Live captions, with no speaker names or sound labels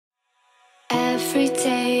Every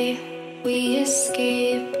day we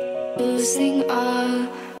escape losing all.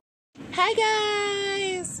 Hi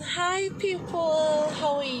guys, hi people,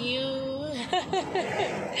 how are you?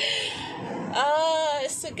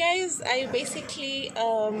 So guys, I basically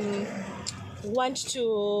want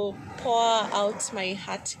to pour out my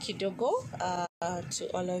heart kidogo to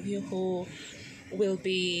all of you who will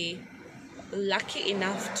be lucky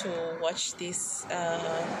enough to watch this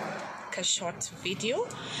short video.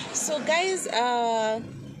 So guys,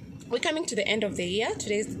 we're coming to the end of the year.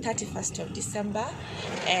 Today is the 31st of December,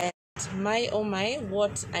 and my oh my,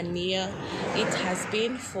 what a year it has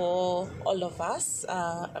been for all of us.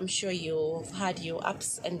 I'm sure you've had your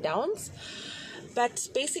ups and downs, but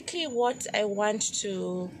basically what I want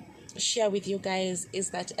to share with you guys is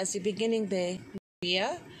that as you're beginning the new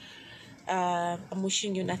year, I'm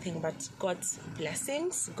wishing you nothing but God's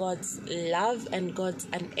blessings, God's love, and God's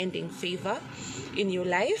unending favor in your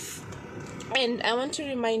life. And I want to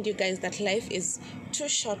remind you guys that life is too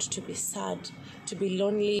short to be sad, to be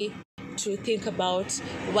lonely, to think about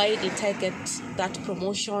why did I get that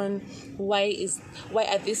promotion, why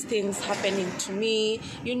are these things happening to me,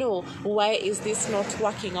 why is this not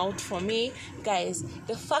working out for me. Guys,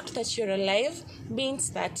 the fact that you're alive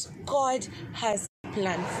means that God has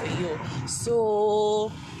plan for you.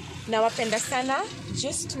 So nawapenda sana,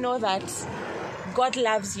 just know that God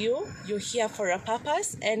loves you, you're here for a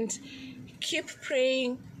purpose, and keep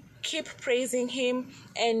praying, keep praising him,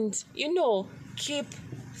 and keep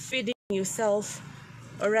feeding yourself,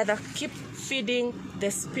 or rather keep feeding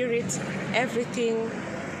the spirit everything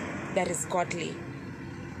that is godly.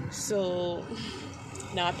 So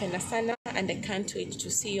nawapenda sana, and I can't wait to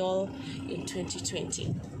see you all in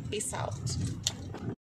 2020. Peace out.